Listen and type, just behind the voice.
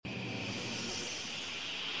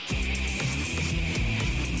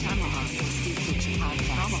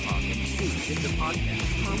Pitch a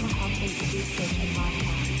Podcast. Tomahawk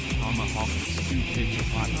and Stu Pitch a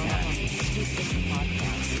Podcast.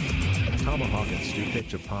 Tomahawk and Stu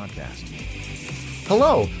Pitch a Podcast.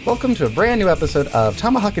 Hello, welcome to a brand new episode of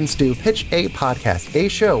Tomahawk and Stu Pitch a Podcast, a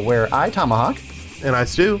show where I, Tomahawk, And I,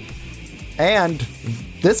 Stu. and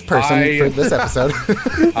this person for this episode,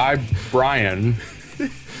 I'm Brian.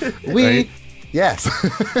 we, Right? yes,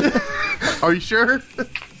 Are you sure?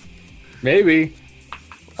 Maybe.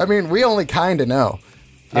 I mean, we only kind of know.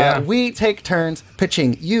 Yeah. We take turns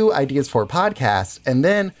pitching you ideas for podcasts, and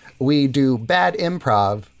then we do bad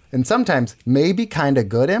improv, and sometimes maybe kind of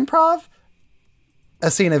good improv, a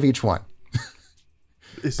scene of each one.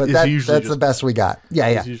 It's, But it's that's usually the just, best we got. Yeah,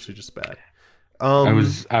 yeah. It's usually just bad. I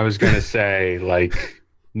was gonna say, like,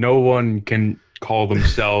 no one can call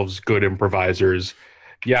themselves good improvisers.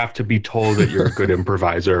 You have to be told that you're a good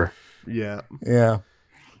improviser. Yeah. Yeah.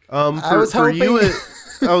 I was hoping- You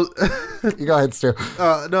go ahead, Stu.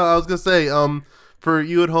 no, I was gonna say, for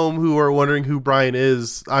you at home who are wondering who Brian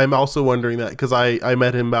is, I'm also wondering that because I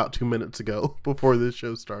met him about 2 minutes ago before this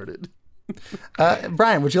show started.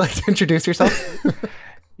 Brian, would you like to introduce yourself?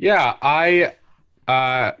 Yeah, I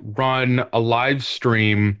run a live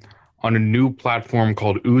stream on a new platform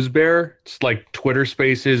called Oozbear. It's like Twitter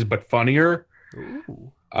Spaces, but funnier.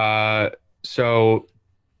 Ooh. So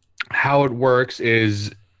how it works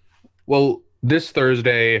is, well, this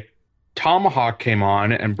Thursday, Tomahawk came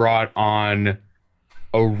on and brought on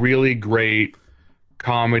a really great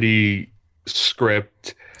comedy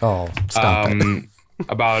script Oh, stop it.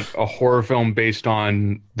 about a horror film based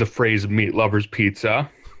on the phrase meat lovers pizza.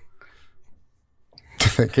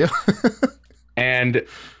 Thank you. And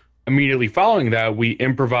immediately following that, we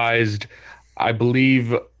improvised, I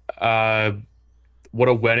believe, what a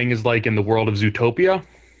wedding is like in the world of Zootopia.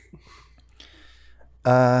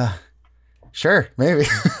 Sure, maybe.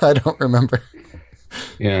 I don't remember.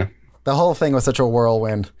 Yeah. The whole thing was such a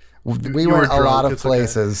whirlwind. We You were went a drunk, lot of it's okay.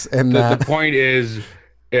 places in The that. point is,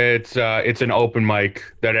 it's an open mic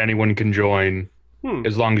that anyone can join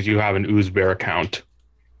as long as you have an Oozbear account.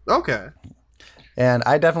 Okay. And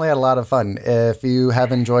I definitely had a lot of fun. If you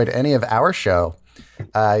have enjoyed any of our show,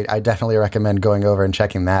 I definitely recommend going over and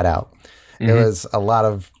checking that out. It was a lot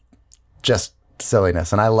of just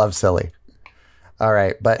silliness, and I love silly. All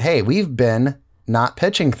right, but hey, we've been not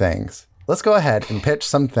pitching things. Let's go ahead and pitch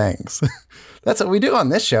some things. That's what we do on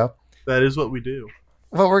this show. That is what we do.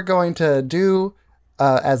 What we're going to do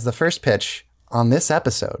as the first pitch on this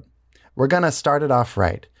episode, we're going to start it off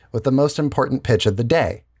right with the most important pitch of the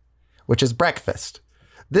day, which is breakfast.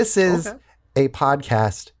 This is Okay. a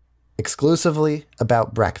podcast exclusively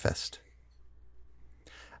about breakfast.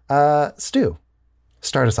 Stu,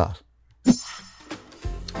 start us off.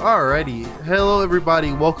 Alrighty. Hello,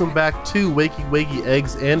 everybody. Welcome back to Wakey Wakey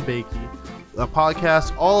Eggs and Bakey, a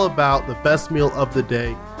podcast all about the best meal of the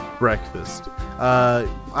day, breakfast. I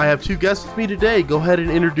have two guests with me today. Go ahead and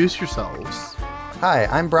introduce yourselves. Hi,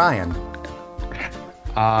 I'm Brian.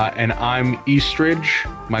 And I'm Eastridge.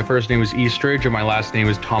 My first name is Eastridge, and my last name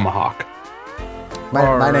is Tomahawk.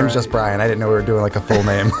 My name's right. just Brian. I didn't know we were doing like a full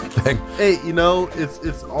name thing. Hey,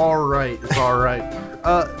 it's all right. It's all right.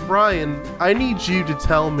 Brian, I need you to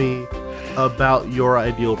tell me about your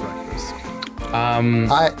ideal breakfast.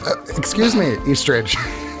 Excuse me, Eastridge.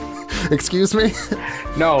 Excuse me.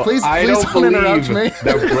 No, Please I don't don't believe interrupt me.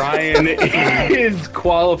 that Brian is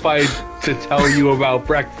qualified to tell you about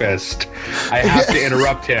breakfast. I have to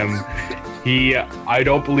interrupt him. I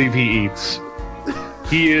don't believe he eats.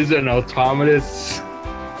 He is an autonomous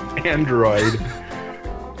android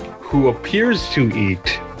who appears to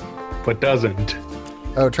eat, but doesn't.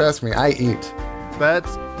 Oh, trust me, I eat.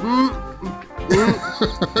 That's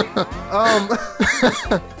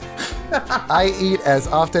I eat as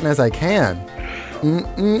often as I can.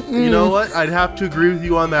 You know what? I'd have to agree with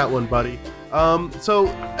you on that one, buddy. So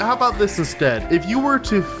how about this instead? If you were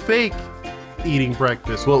to fake eating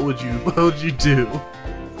breakfast, what would you do?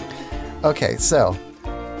 Okay, so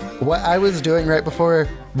what I was doing right before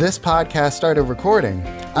this podcast started recording,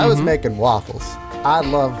 I was making waffles. I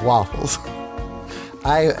love waffles.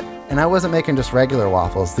 I wasn't making just regular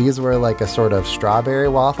waffles. These were like a sort of strawberry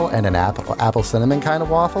waffle and an apple cinnamon kind of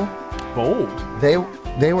waffle. Bold. They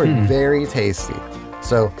were very tasty.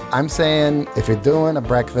 So I'm saying if you're doing a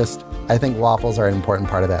breakfast, I think waffles are an important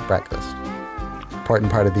part of that breakfast.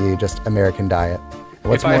 Important part of the just American diet.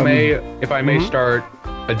 What's If I more- may start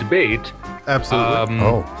a debate. Absolutely.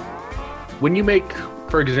 Oh, When you make,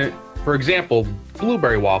 for example,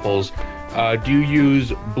 blueberry waffles, do you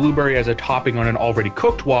use blueberry as a topping on an already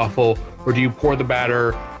cooked waffle, or do you pour the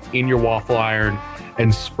batter in your waffle iron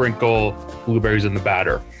and sprinkle blueberries in the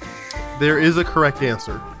batter? There is a correct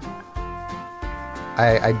answer.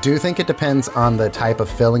 I do think it depends on the type of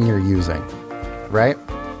filling you're using, right?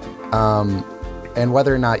 And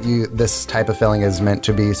whether or not this type of filling is meant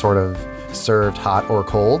to be sort of served hot or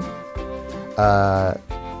cold.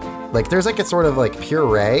 Like there's like a sort of like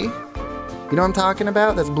puree. You know what I'm talking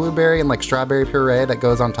about? That's blueberry and like strawberry puree that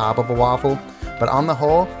goes on top of a waffle. But on the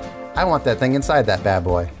whole, I want that thing inside that bad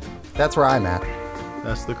boy. That's where I'm at.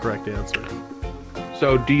 That's the correct answer.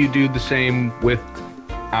 So do you do the same with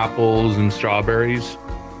apples and strawberries?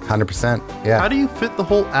 100%. Yeah. How do you fit the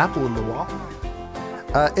whole apple in the waffle?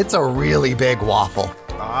 It's a really big waffle.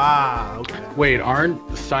 Ah, okay. Wait,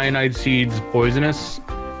 aren't cyanide seeds poisonous?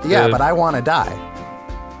 Yeah, but I want to die.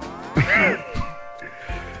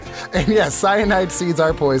 And yeah, cyanide seeds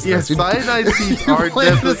are poisonous. Yeah, cyanide seeds are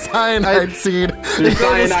Plant the definitely... cyanide seed. There's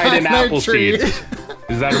cyanide in apple tree. seeds.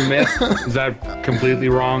 Is that a myth? Is that completely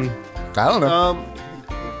wrong? I don't know.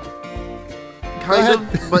 Kind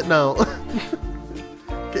of, but no.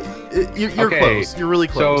 You're Okay, close. You're really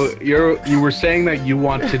close. So you were saying that you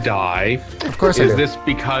want to die. Of course I Is do. this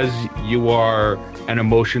because you are an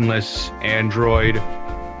emotionless android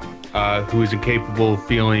who is incapable of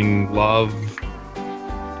feeling love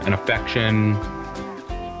and affection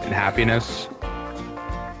and happiness?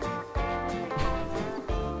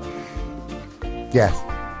 Yes.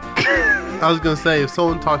 I was going to say, if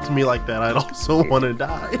someone talked to me like that, I'd also want to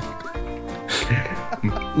die.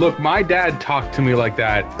 Look, my dad talked to me like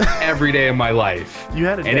that every day of my life. You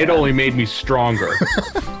had a and it dad. only made me stronger.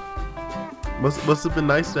 Must have been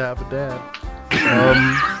nice to have a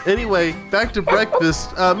dad. Anyway, back to breakfast.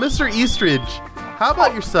 Mr. Eastridge, how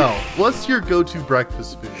about yourself? What's your go-to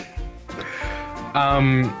breakfast food?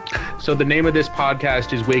 So the name of this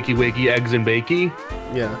podcast is Wakey Wakey Eggs and Bakey.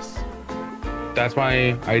 Yes. That's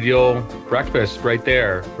my ideal breakfast right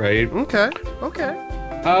there, right? Okay.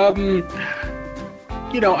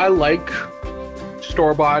 I like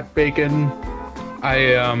store-bought bacon.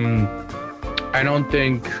 I don't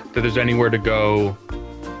think that there's anywhere to go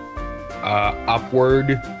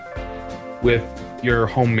upward with your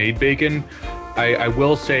homemade bacon. I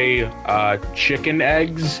will say chicken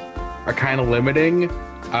eggs are kind of limiting.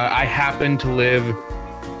 I happen to live,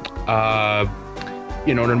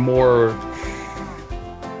 in a more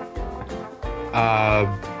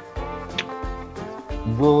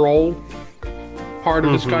rural part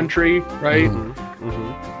of this country, right?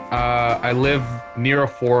 I live near a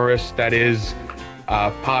forest that is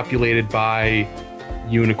populated by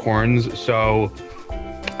unicorns, so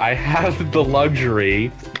I have the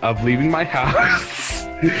luxury of leaving my house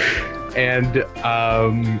and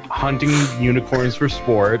hunting unicorns for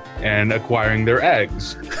sport and acquiring their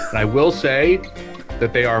eggs. And I will say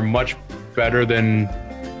that they are much better than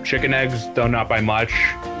chicken eggs, though not by much.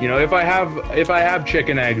 If I have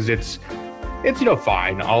chicken eggs, it's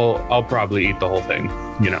fine. I'll probably eat the whole thing.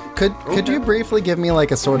 Could you briefly give me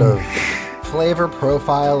like a sort of flavor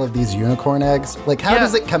profile of these unicorn eggs? Like, how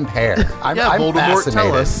does it compare? I'm Voldemort, fascinated.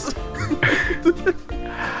 tell us.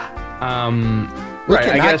 We Right, I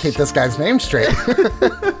cannot guess keep this guy's name straight.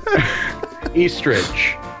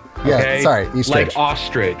 Eastridge. Yeah, Okay? sorry, Eastridge. Like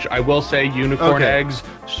ostrich. I will say unicorn Okay. eggs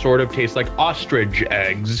sort of taste like ostrich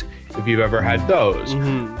eggs, if you've ever had those. They're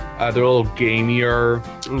a little gamier,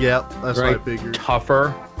 Yeah, that's right? what I figured.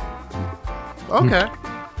 Tougher. Okay.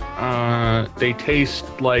 They taste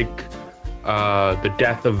like the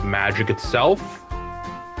death of magic itself.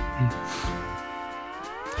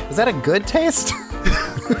 Is that a good taste?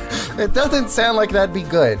 It doesn't sound like that'd be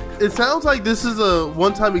good. It sounds like this is a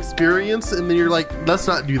one-time experience, and then you're like, let's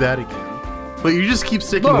not do that again. But you just keep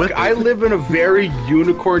sticking with Look, it. I live in a very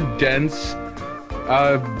unicorn-dense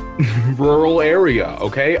rural area,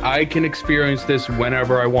 okay? I can experience this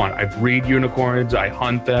whenever I want. I breed unicorns, I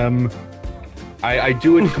hunt them. I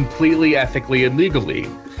do it completely ethically and legally.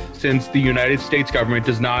 Since the United States government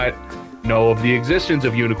does not know of the existence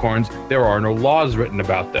of unicorns, there are no laws written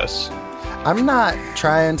about this. I'm not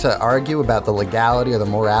trying to argue about the legality or the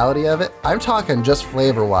morality of it. I'm talking just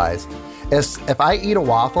flavor-wise. If I eat a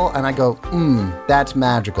waffle and I go, that's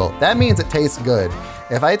magical, that means it tastes good.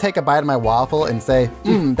 If I take a bite of my waffle and say,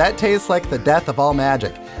 that tastes like the death of all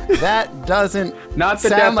magic, that doesn't Not the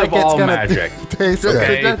sound death like of it's all gonna magic. taste The good.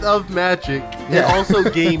 Okay. death of magic, and Yeah. also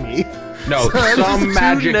gamey. No, That's just some two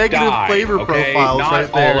magic negative died, flavor okay? profiles Not right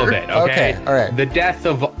all of there. it, okay? Okay, all right. The death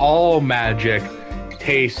of all magic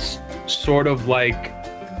tastes sort of like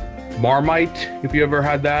Marmite, if you ever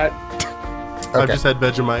had that. I've Okay. just had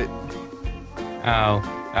Vegemite. Oh,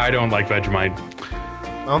 I don't like Vegemite.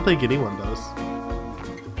 I don't think anyone does.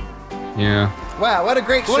 Yeah. Wow, what a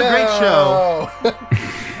great What show! a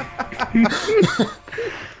great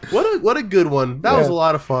show. What a good one. That was a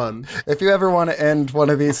lot of fun. If you ever want to end one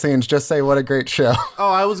of these scenes, just say what a great show. Oh,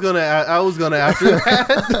 I was gonna after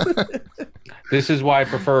that. This is why I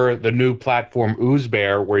prefer the new platform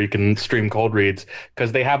OozeBear, where you can stream cold reads,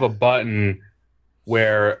 because they have a button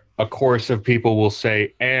where a chorus of people will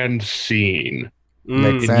say "and scene."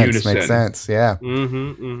 Makes in sense. unison. Makes sense. Yeah.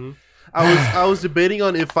 I was debating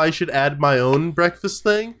on if I should add my own breakfast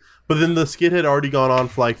thing, but then the skit had already gone on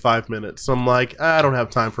for like 5 minutes, so I'm like, I don't have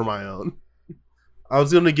time for my own. I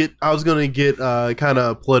was gonna get kind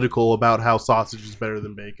of political about how sausage is better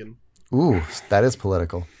than bacon. Ooh, that is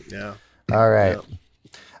political. Yeah. All right.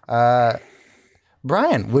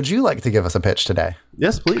 Brian, would you like to give us a pitch today?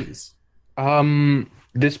 Yes, please.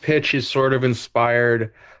 This pitch is sort of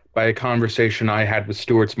inspired by a conversation I had with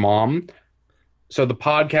Stuart's mom. So the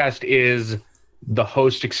podcast is the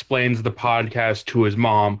host explains the podcast to his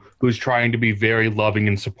mom, who's trying to be very loving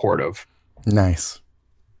and supportive. Nice.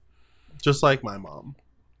 Just like my mom.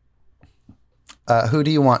 Who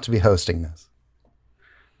do you want to be hosting this?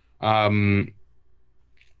 I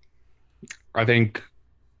think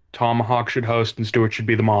Tomahawk should host and Stuart should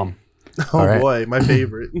be the mom. Oh All right. boy, my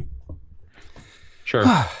favorite. Sure.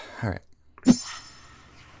 All right.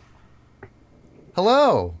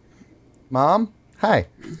 Hello, Mom. Hi.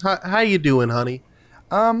 How you doing, honey?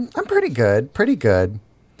 I'm pretty good. Pretty good.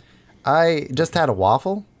 I just had a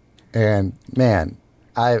waffle, and man,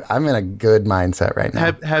 I'm in a good mindset right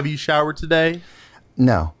now. Have you showered today?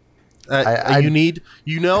 No.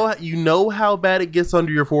 You know how bad it gets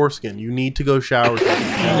under your foreskin. You need to go shower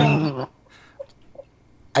today.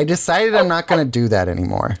 I decided I'm not going to do that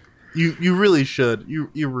anymore. You really should.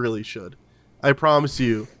 You really should. I promise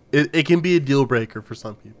you. It can be a deal breaker for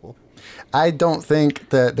some people. I don't think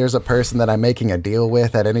that there's a person that I'm making a deal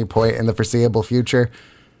with at any point in the foreseeable future.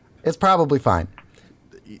 It's probably fine.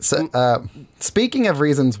 So, speaking of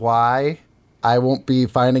reasons why I won't be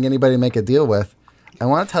finding anybody to make a deal with, I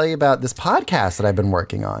want to tell you about this podcast that I've been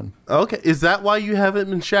working on. Okay, is that why you haven't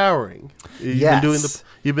been showering? Yes.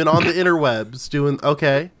 You've been on the interwebs doing.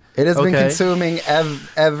 Okay. It has been Okay. consuming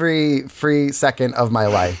every free second of my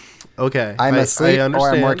life. Okay. I'm asleep I or I'm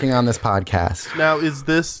understand. working on this podcast. Now is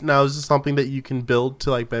this something that you can build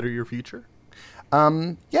to like better your future?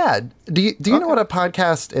 Yeah. Do you know what a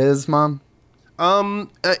podcast is, Mom?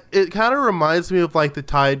 It kind of reminds me of like the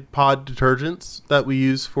Tide Pod detergents that we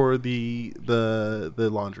use for the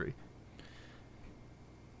laundry.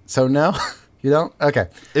 So no, you don't? Okay.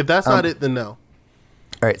 If that's not it, then no.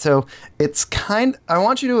 All right. So it's I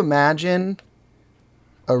want you to imagine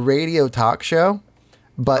a radio talk show,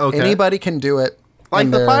 but Okay. anybody can do it. Like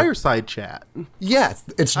in the their- fireside chat. Yes,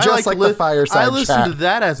 it's I just like the fireside I listened chat to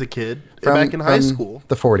that as a kid from- back in high from school.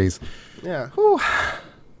 the 40s. Yeah.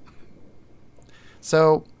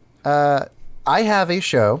 So I have a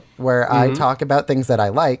show where I talk about things that I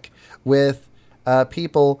like with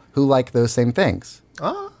people who like those same things.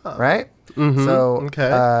 Ah. Right? So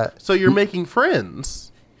Okay. So you're making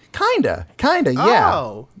friends. kinda, yeah,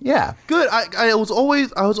 Oh. yeah. Good. I was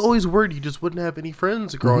always worried you just wouldn't have any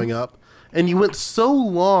friends growing up, and you went so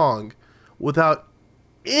long without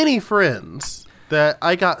any friends that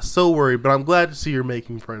I got so worried. But I'm glad to see you're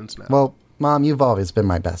making friends now. Well, Mom, you've always been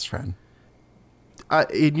my best friend.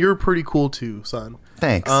 And you're pretty cool too, son.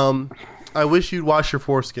 Thanks. I wish you'd wash your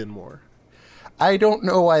foreskin more I don't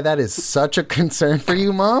know why that is such a concern for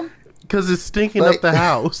you, Mom. because it's stinking Like- up the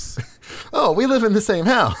house. Oh, we live in the same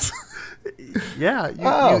house. Yeah.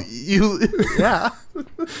 Oh. Yeah.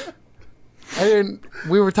 I didn't.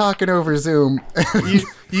 We were talking over Zoom.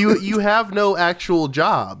 You have no actual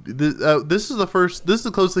job. This is the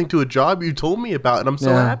closest thing to a job you told me about, and I'm so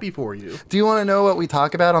Yeah. happy for you. Do you want to know what we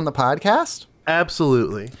talk about on the podcast?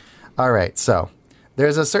 Absolutely. All right. So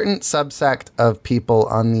there's a certain subsect of people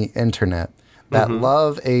on the internet that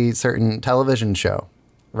love a certain television show,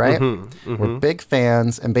 right? We're big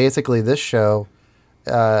fans, and basically this show,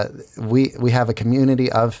 we have a community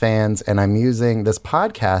of fans, and I'm using this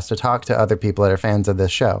podcast to talk to other people that are fans of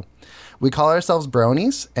this show. We call ourselves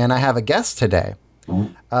Bronies, and I have a guest today.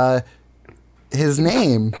 His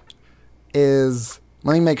name is,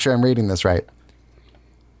 let me make sure I'm reading this right.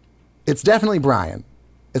 It's definitely Brian.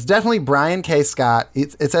 It's definitely Brian K. Scott.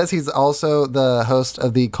 It says he's also the host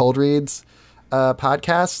of the Cold Reads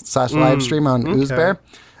podcast / live stream on OozeBear.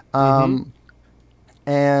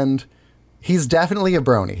 And he's definitely a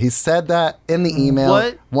brony. He said that in the email.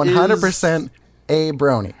 What 100% a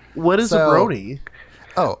brony. What is So- a brony?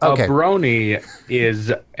 Oh, okay. A brony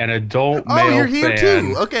is an adult male Oh, you're here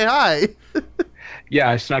fan. too. Okay, hi. Yeah,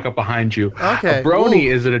 I snuck up behind you. Okay. A brony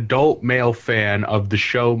Ooh. is an adult male fan of the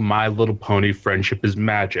show My Little Pony Friendship is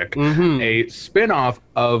Magic, a spin-off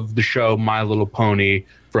of the show My Little Pony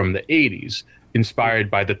from the 80s, inspired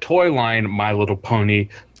by the toy line My Little Pony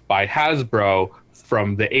by Hasbro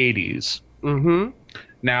from the 80s.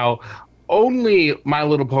 Now, only My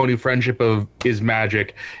Little Pony Friendship is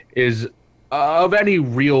Magic is of any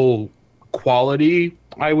real quality,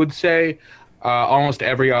 I would say. Almost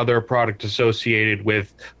every other product associated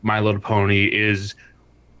with My Little Pony is,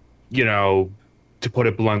 to put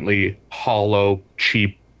it bluntly, hollow,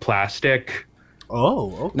 cheap plastic.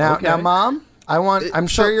 Oh, Now, okay. now, Mom, I'm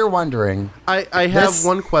sure you're wondering. I have this-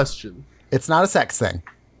 one question. It's not a sex thing.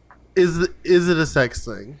 Is it a sex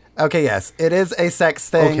thing? Okay, yes, it is a sex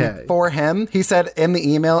thing Okay. for him. He said in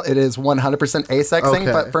the email it is 100% a sex thing,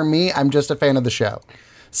 Okay. but for me, I'm just a fan of the show.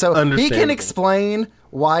 So he can Understandable. explain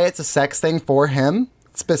why it's a sex thing for him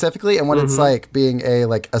specifically and what it's like being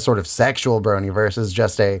a sort of sexual brony versus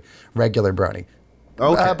just a regular brony.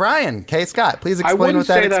 Okay. Brian K. Scott, please I explain wouldn't what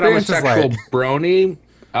that say that I'm a experience is sexual like. brony.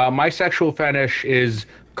 My sexual fetish is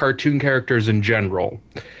cartoon characters in general.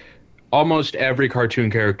 Almost every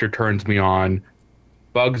cartoon character turns me on.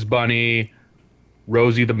 Bugs Bunny,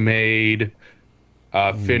 Rosie the Maid,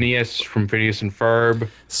 Phineas from Phineas and Ferb,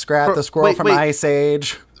 Scrat the squirrel wait, from wait. Ice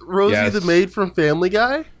Age. Rosie Yes. the maid from Family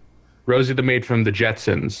Guy? Rosie the Maid from the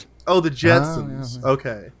Jetsons. Oh, the Jetsons.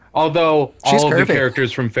 Okay. Although She's all of curvy. the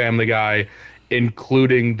characters from Family Guy,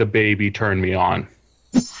 including the baby, turn me on.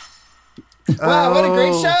 Wow, what a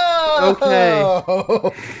great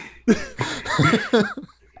show! Okay.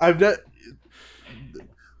 I've not.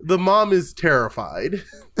 The mom is terrified.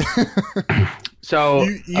 So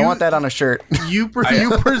I want that on a shirt. You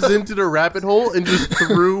presented a rabbit hole and just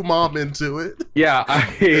threw mom into it. yeah,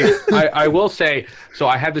 I will say. So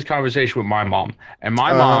I had this conversation with my mom, and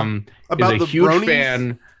my mom About is the a huge bronies?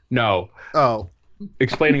 fan. No, Oh.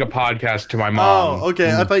 explaining a podcast to my mom. Oh,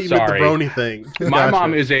 okay. I thought you meant the Sorry. brony thing. My Gotcha.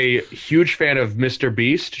 mom is a huge fan of Mr.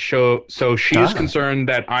 Beast, so she's concerned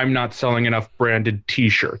that I'm not selling enough branded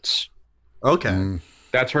T-shirts. Okay.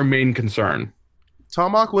 That's her main concern.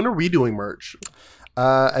 Tomahawk, when are we doing merch?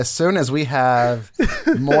 As soon as we have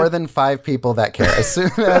more than 5 people that care, as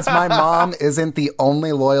soon as my mom isn't the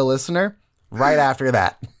only loyal listener, right after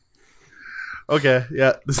that. Okay.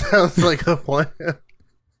 Yeah. This sounds like a plan.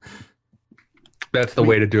 That's the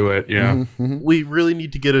way to do it. Yeah. We really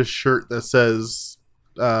need to get a shirt that says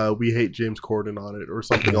 "We hate James Corden" on it, or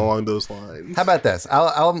something along those lines. How about this?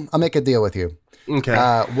 I'll make a deal with you.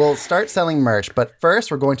 Okay. We'll start selling merch, but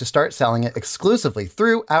first we're going to start selling it exclusively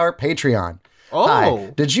through our Patreon. Oh.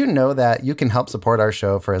 Hi, did you know that you can help support our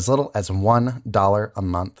show for as little as $1 a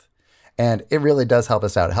month? And it really does help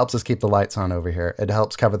us out. It helps us keep the lights on over here. It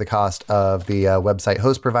helps cover the cost of the website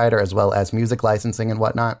host provider, as well as music licensing and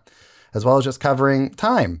whatnot, as well as just covering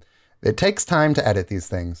time. It takes time to edit these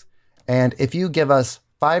things. And if you give us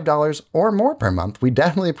 $5 or more per month, we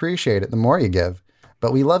definitely appreciate it the more you give.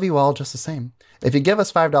 But we love you all just the same. If you give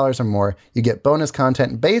us $5 or more, you get bonus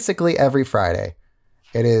content basically every Friday.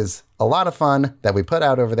 It is a lot of fun that we put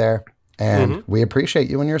out over there, and we appreciate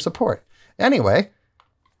you and your support. Anyway,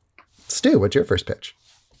 Stu, what's your first pitch?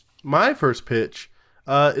 My first pitch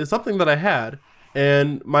is something that I had,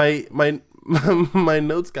 and my my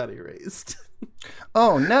notes got erased.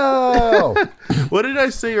 Oh, no! What did I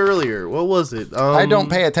say earlier? What was it? I don't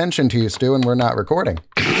pay attention to you, Stu, and we're not recording.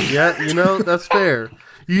 Yeah, that's fair.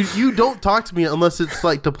 You don't talk to me unless it's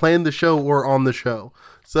like to plan the show or on the show.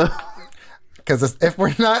 So Because if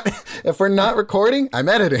we're not recording, I'm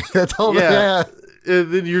editing. That's all. yeah,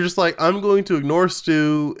 and then you're just like, I'm going to ignore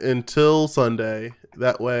Stu until Sunday.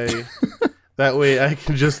 That way I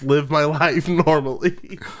can just live my life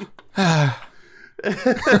normally.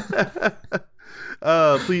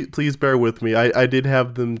 Please bear with me. I did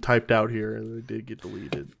have them typed out here, and they did get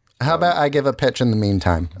deleted. How about I give a pitch in the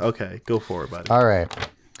meantime? Okay, go for it, buddy. All right.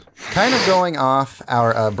 Kind of going off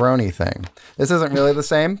our brony thing. This isn't really the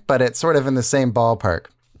same, but it's sort of in the same ballpark.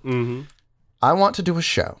 Mm-hmm. I want to do a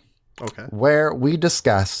show Okay. where we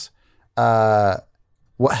discuss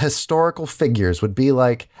what historical figures would be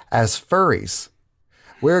like as furries.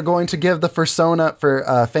 We're going to give the persona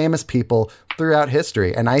for famous people throughout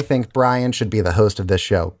history, and I think Brian should be the host of this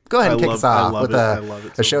show. Go ahead and kick us off with I love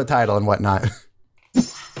it a so show much. title and whatnot.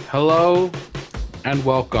 Hello and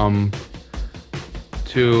welcome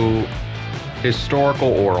to Historical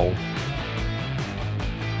Oral,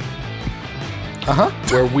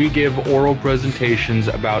 where we give oral presentations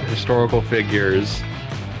about historical figures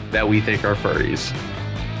that we think are furries.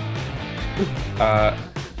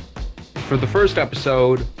 For the first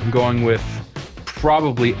episode, I'm going with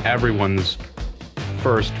probably everyone's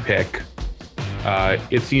first pick,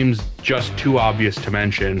 it seems just too obvious to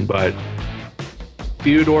mention, but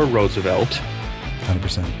Theodore Roosevelt,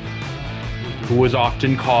 100%. who was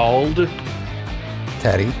often called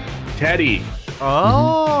Teddy. Teddy,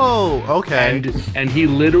 Oh, okay. and he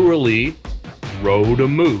literally rode a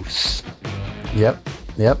moose. Yep.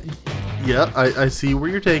 Yeah, I see where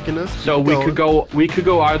you're taking us. So Keep going. we could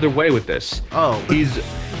go either way with this. Oh,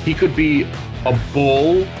 He could be a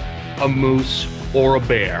bull, a moose, or a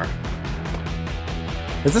bear.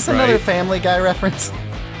 Is this another Right. Family Guy reference?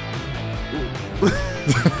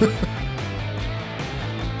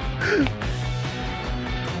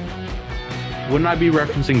 Wouldn't I be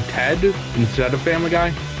referencing Ted instead of Family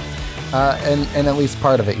Guy? And at least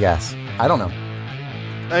part of it, yes. I don't know.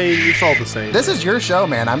 I mean, it's all the same. This is your show,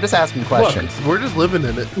 man. I'm just asking questions. Look, we're just living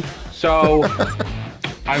in it. So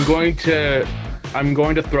I'm going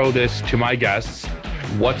to throw this to my guests.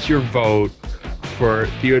 What's your vote for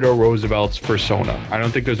Theodore Roosevelt's persona? I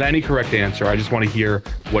don't think there's any correct answer. I just want to hear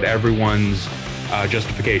what everyone's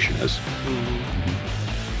justification is.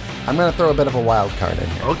 I'm going to throw a bit of a wild card in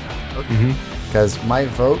here. Okay. Because my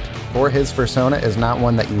vote for his persona is not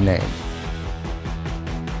one that you named.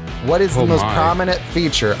 What is the Oh most my. prominent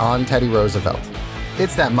feature on Teddy Roosevelt?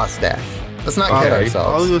 It's that mustache. Let's not kid Okay. I was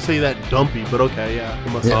ourselves. going to say that dumpy, but okay, yeah.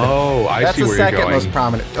 It must Yeah. Oh, I That's see the where you're second going. most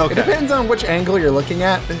prominent. Okay. It depends on which angle you're looking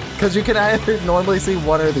at, because you can either normally see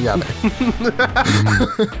one or the other.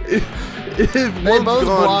 If They one's both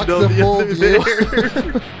gone, block you know the full other's view.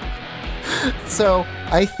 there. So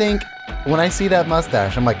I think when I see that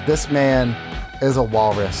mustache, I'm like, this man is a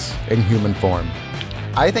walrus in human form.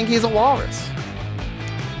 I think he's a walrus.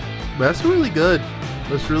 That's really good.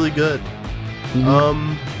 That's really good.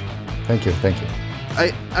 Thank you.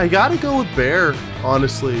 I gotta go with bear,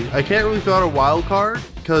 honestly. I can't really throw out a wild card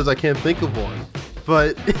because I can't think of one.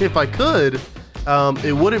 But if I could,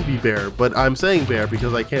 it wouldn't be bear. But I'm saying bear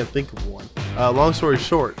because I can't think of one. Long story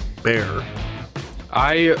short, bear.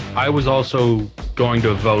 I was also going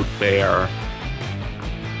to vote bear.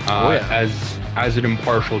 Oh, yeah. As an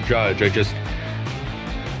impartial judge. I just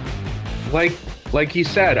like you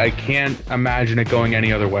said, I can't imagine it going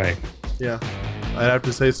any other way. Yeah, I'd have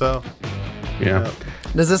to say so. Yeah.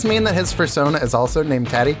 Does this mean that his persona is also named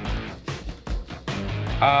Teddy?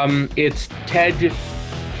 It's Ted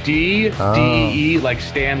D Oh. D-E, like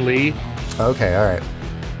Stan Lee. Okay, all right.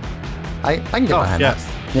 I can get Oh, behind yes.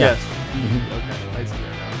 that. Yeah. Yes. Okay, I see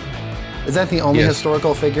that now. Is that the only Yes.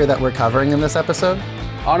 historical figure that we're covering in this episode?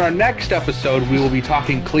 On our next episode, we will be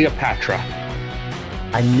talking Cleopatra.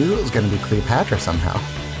 I knew it was going to be Cleopatra somehow.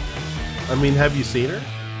 I mean, have you seen her?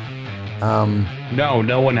 No,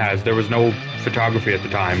 no one has. There was no photography at the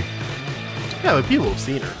time. Yeah, but people have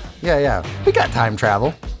seen her. Yeah. We got time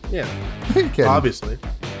travel. Yeah, You kidding? obviously.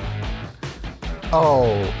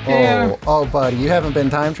 Oh, buddy, you haven't been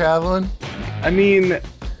time traveling? I mean,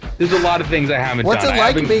 there's a lot of things I haven't What's done. it I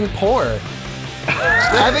like haven't- being poor?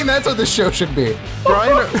 I think that's what the show should be.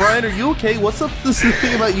 Brian, are you okay? Up this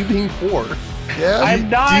thing about you being poor? Yeah. I'm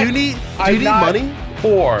not. Do you need I'm not money?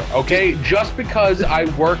 Poor, okay? Just because I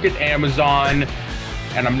work at Amazon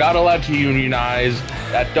and I'm not allowed to unionize,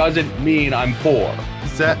 that doesn't mean I'm poor.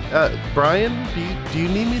 Is that Brian? Do you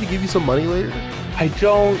need me to give you some money later? I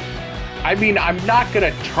don't. I mean, I'm not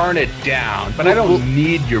gonna turn it down, but I don't Well-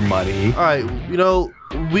 need your money. All right,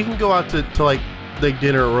 we can go out to like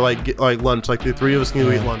dinner or like lunch. Like the three of us can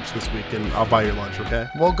go eat lunch this week, and I'll buy your lunch. Okay?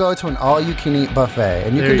 We'll go to an all-you-can-eat buffet,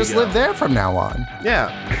 and you There can you just go. live there from now on. Yeah.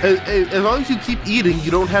 As long as you keep eating,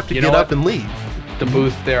 you don't have to You get know up what? and leave. The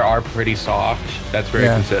booths there are pretty soft. That's very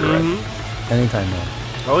Yeah. considerate. Anytime now.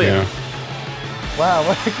 Oh yeah. Wow,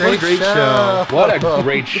 what a great, great show. What a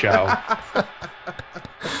great show.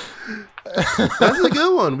 That's a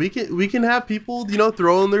good one. We can have people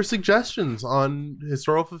throw in their suggestions on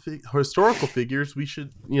historical figures. We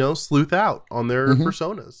should sleuth out on their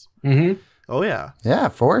personas. Mm-hmm. Oh yeah. Yeah,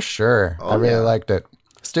 for sure. I really yeah. liked it.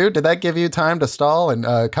 Stu, did that give you time to stall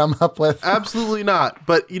and come up with... Absolutely not.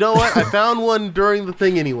 But you know what? I found one during the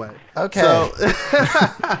thing anyway. Okay. So,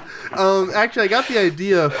 actually, I got the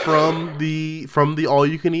idea from the all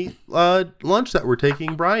you can eat lunch that we're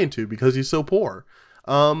taking Brian to because he's so poor.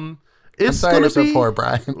 I'm It's sorry gonna you're so be poor,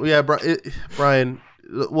 Brian. Yeah, Brian,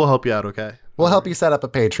 we'll help you out. Okay. We'll help you set up a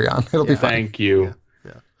Patreon. It'll be fun. Thank you.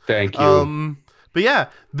 Yeah. Thank you. But yeah,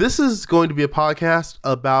 this is going to be a podcast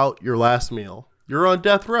about your last meal. You're on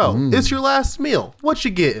death row. It's your last meal. What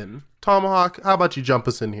you getting? Tomahawk, how about you jump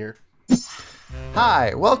us in here?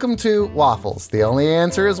 Hi, welcome to Waffles. The only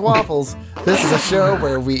answer is waffles. This is a show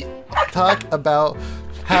where we talk about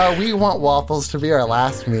how we want waffles to be our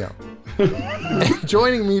last meal.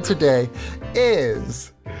 Joining me today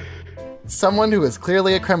is someone who is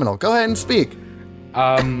clearly a criminal. Go ahead and speak.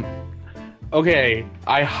 Okay,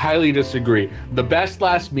 I highly disagree. The best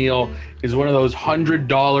last meal is one of those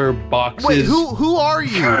 $100 boxes. Wait, who are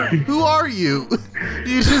you? Who are you?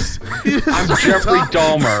 You just I'm Jeffrey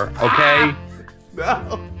Dahmer, okay?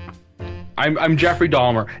 No. I'm Jeffrey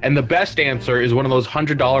Dahmer, and the best answer is one of those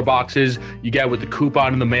 $100 boxes you get with the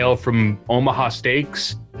coupon in the mail from Omaha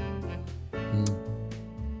Steaks.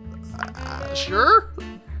 Sure.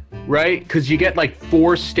 Right? Because you get like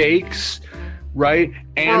 4 steaks, right?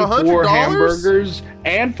 And For four $100? hamburgers,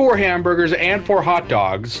 and 4 hamburgers, and 4 hot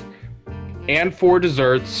dogs, and 4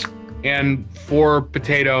 desserts, and 4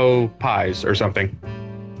 potato pies or something.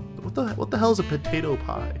 What the hell is a potato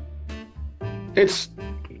pie? It's,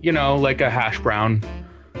 like a hash brown.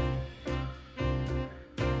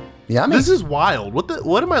 Yummy. This is wild.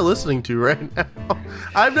 What am I listening to right now?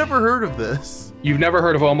 I've never heard of this. You've never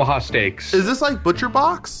heard of Omaha Steaks? Is this like Butcher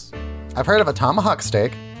Box? I've heard of a tomahawk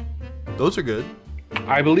steak. Those are good.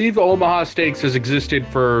 I believe Omaha Steaks has existed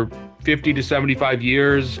for 50 to 75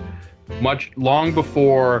 years, much long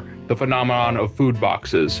before the phenomenon of food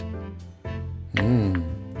boxes.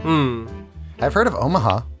 I've heard of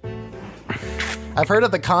Omaha. I've heard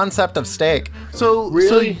of the concept of steak. So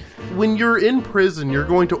Really? so when you're in prison, you're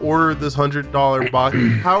going to order this $100 box.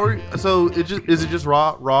 Is it just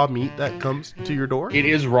raw meat that comes to your door? It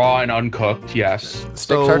is raw and uncooked, yes.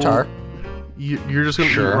 Steak So- tartare. You're just gonna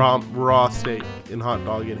Sure. eat raw steak and hot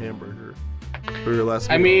dog and hamburger for your last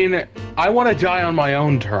meal. I mean, I want to die on my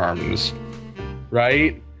own terms,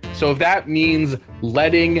 right? So if that means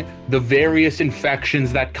letting the various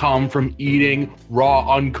infections that come from eating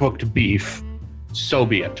raw, uncooked beef, so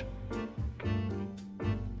be it.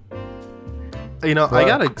 I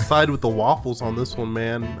gotta side with the waffles on this one,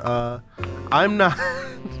 man. I'm not.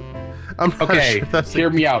 I'm not Okay, sure that's hear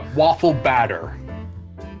me out. Waffle batter.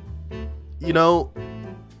 You know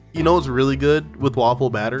what's really good with waffle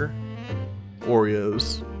batter?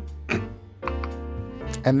 Oreos.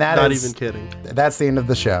 And that Not is- even kidding. that's the end of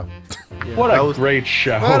the show. Yeah, What that a was- great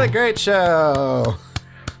show. What a great show.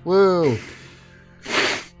 Woo.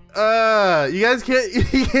 You guys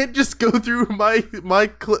can't just go through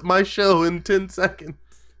my show in 10 seconds.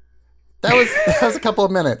 That was a couple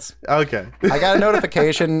of minutes. Okay. I got a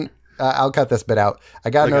notification. I'll cut this bit out. I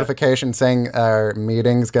got a Okay. notification saying our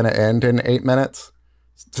meeting's going to end in 8 minutes.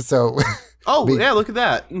 So, Oh, yeah, look at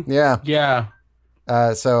that. yeah. Yeah.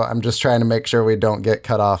 So I'm just trying to make sure we don't get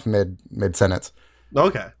cut off mid sentence.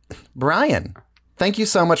 Okay. Brian, thank you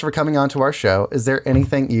so much for coming on to our show. Is there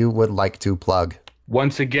anything you would like to plug?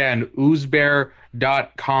 Once again,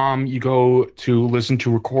 oozbear.com. You go to listen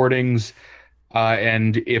to recordings,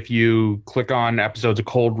 and if you click on episodes of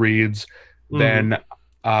Cold Reads, then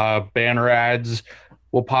banner ads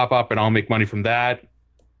will pop up, and I'll make money from that.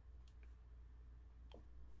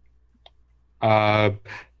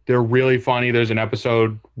 They're really funny. There's an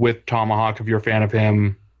episode with Tomahawk if you're a fan of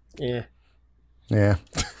him. Yeah. Yeah.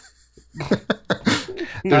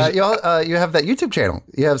 You have that YouTube channel.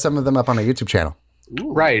 You have some of them up on a YouTube channel.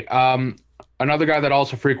 Right. Another guy that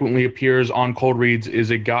also frequently appears on Cold Reads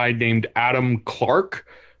is a guy named Adam Clark,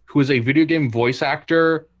 who is a video game voice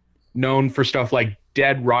actor known for stuff like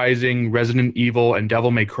Dead Rising, Resident Evil, and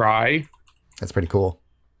Devil May Cry. That's pretty cool.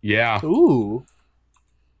 Yeah. Ooh.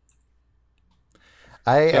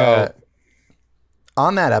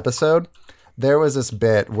 On that episode, there was this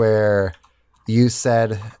bit where you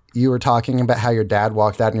said you were talking about how your dad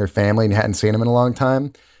walked out in your family and you hadn't seen him in a long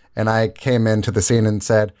time. And I came into the scene and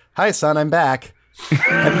said, "Hi, son, I'm back."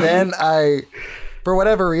 And then for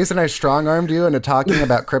whatever reason, I strong-armed you into talking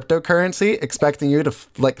about cryptocurrency, expecting you to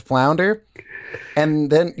flounder. And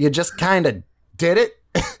then you just kind of did it.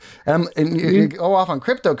 And you go off on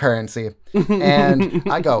cryptocurrency. And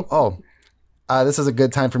I go, this is a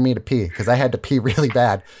good time for me to pee, because I had to pee really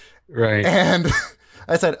bad. Right. And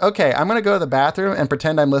I said, okay, I'm going to go to the bathroom and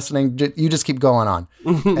pretend I'm listening. You just keep going on.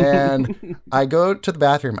 And I go to the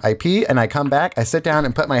bathroom, I pee, and I come back. I sit down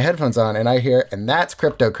and put my headphones on, and I hear, and that's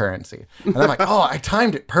cryptocurrency. And I'm like, oh, I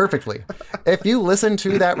timed it perfectly. If you listen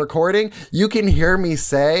to that recording, you can hear me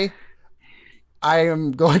say, I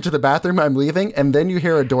am going to the bathroom, I'm leaving, and then you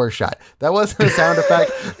hear a door shut. That wasn't a sound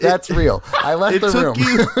effect. That's real. I left the room.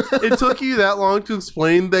 It took you that long to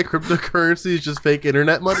explain that cryptocurrency is just fake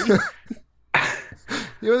internet money?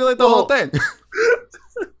 You was like the whole thing.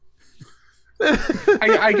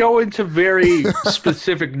 I go into very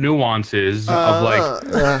specific nuances of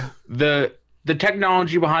the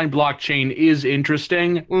technology behind blockchain is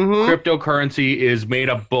interesting. Cryptocurrency is made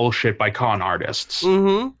up bullshit by con artists.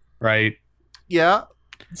 Right? Yeah.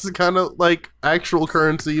 It's kind of like actual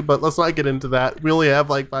currency, but let's not get into that. We only have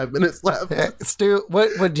like 5 minutes left. Stu, what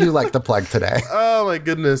would you like to plug today? Oh my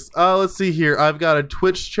goodness. Let's see here. I've got a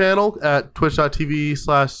Twitch channel at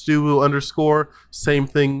twitch.tv/Stuwu_. Same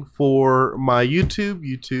thing for my YouTube,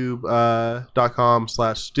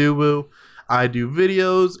 youtube.com/Stuwu. I do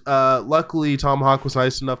videos. Luckily, Tomahawk was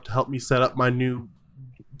nice enough to help me set up my new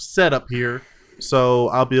setup here. So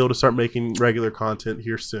I'll be able to start making regular content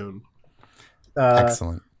here soon.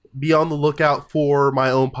 Excellent. Be on the lookout for my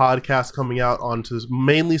own podcast coming out onto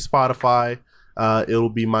mainly Spotify. It'll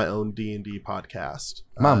be my own D&D podcast.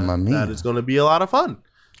 Mamma mia. That is going to be a lot of fun.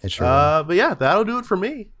 It sure will. But yeah, that'll do it for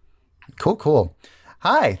me. Cool.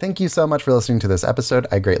 Hi, thank you so much for listening to this episode.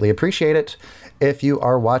 I greatly appreciate it. If you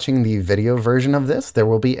are watching the video version of this, there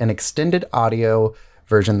will be an extended audio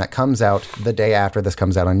version that comes out the day after this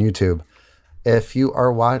comes out on YouTube. If you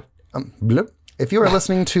are if you are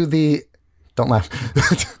listening to the don't laugh.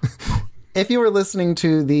 If you are listening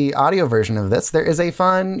to the audio version of this, there is a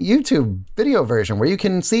fun YouTube video version where you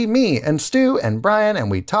can see me and Stu and Brian,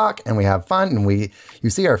 and we talk and we have fun, and you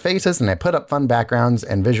see our faces, and I put up fun backgrounds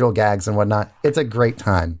and visual gags and whatnot. It's a great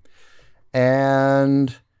time.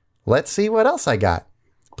 And let's see what else I got.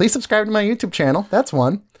 Please subscribe to my YouTube channel. That's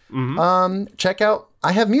one. Check out,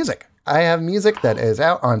 I have music. I have music that is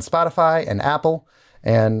out on Spotify and Apple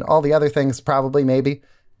and all the other things, probably, maybe.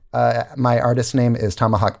 My artist name is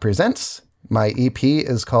Tomahawk Presents. My EP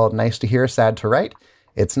is called Nice to Hear, Sad to Write.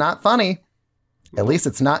 It's not funny. At least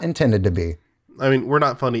it's not intended to be. I mean, we're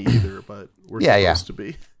not funny either, but we're supposed to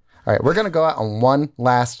be. All right, we're going to go out on one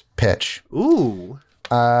last pitch. Ooh.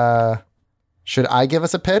 Should I give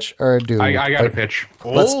us a pitch or do I got a pitch.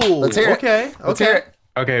 Let's hear it. Okay. Let's hear it.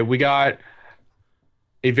 Okay, we got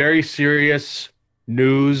a very serious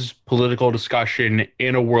news political discussion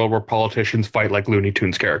in a world where politicians fight like Looney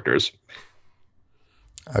Tunes characters.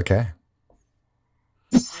 Okay.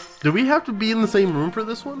 Do we have to be in the same room for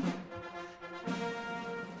this one?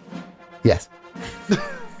 Yes.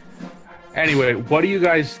 Anyway, what do you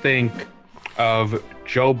guys think of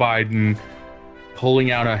Joe Biden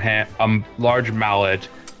pulling out a large mallet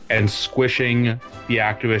and squishing the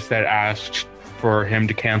activist that asked for him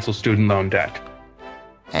to cancel student loan debt?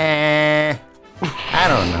 I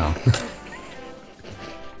don't know.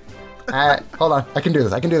 Hold on. I can do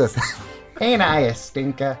this. Ain't I a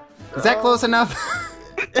stinker? Is that close enough?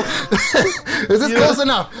 Is this close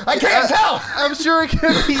enough? I can't tell. I'm sure it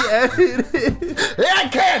can be edited. Yeah, I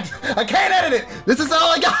can't edit it. This is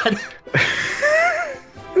all I got.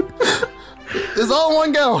 This is all in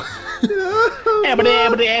one go.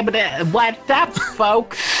 What's up,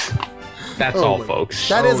 folks? That's all, folks.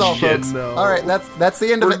 That is all, shit, folks. no. All right, that's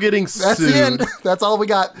the end of it. We're getting That's sued. the end. That's all we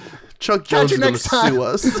got. Chuck Catch Jones you is going to next time. sue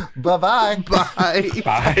us. Bye-bye. Bye.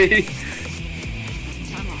 Bye.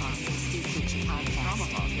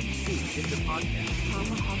 Tomahawk and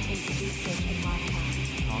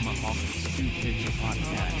Stu Pitch a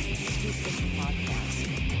Podcast.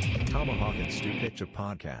 Tomahawk and Stu Pitch a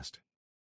Podcast.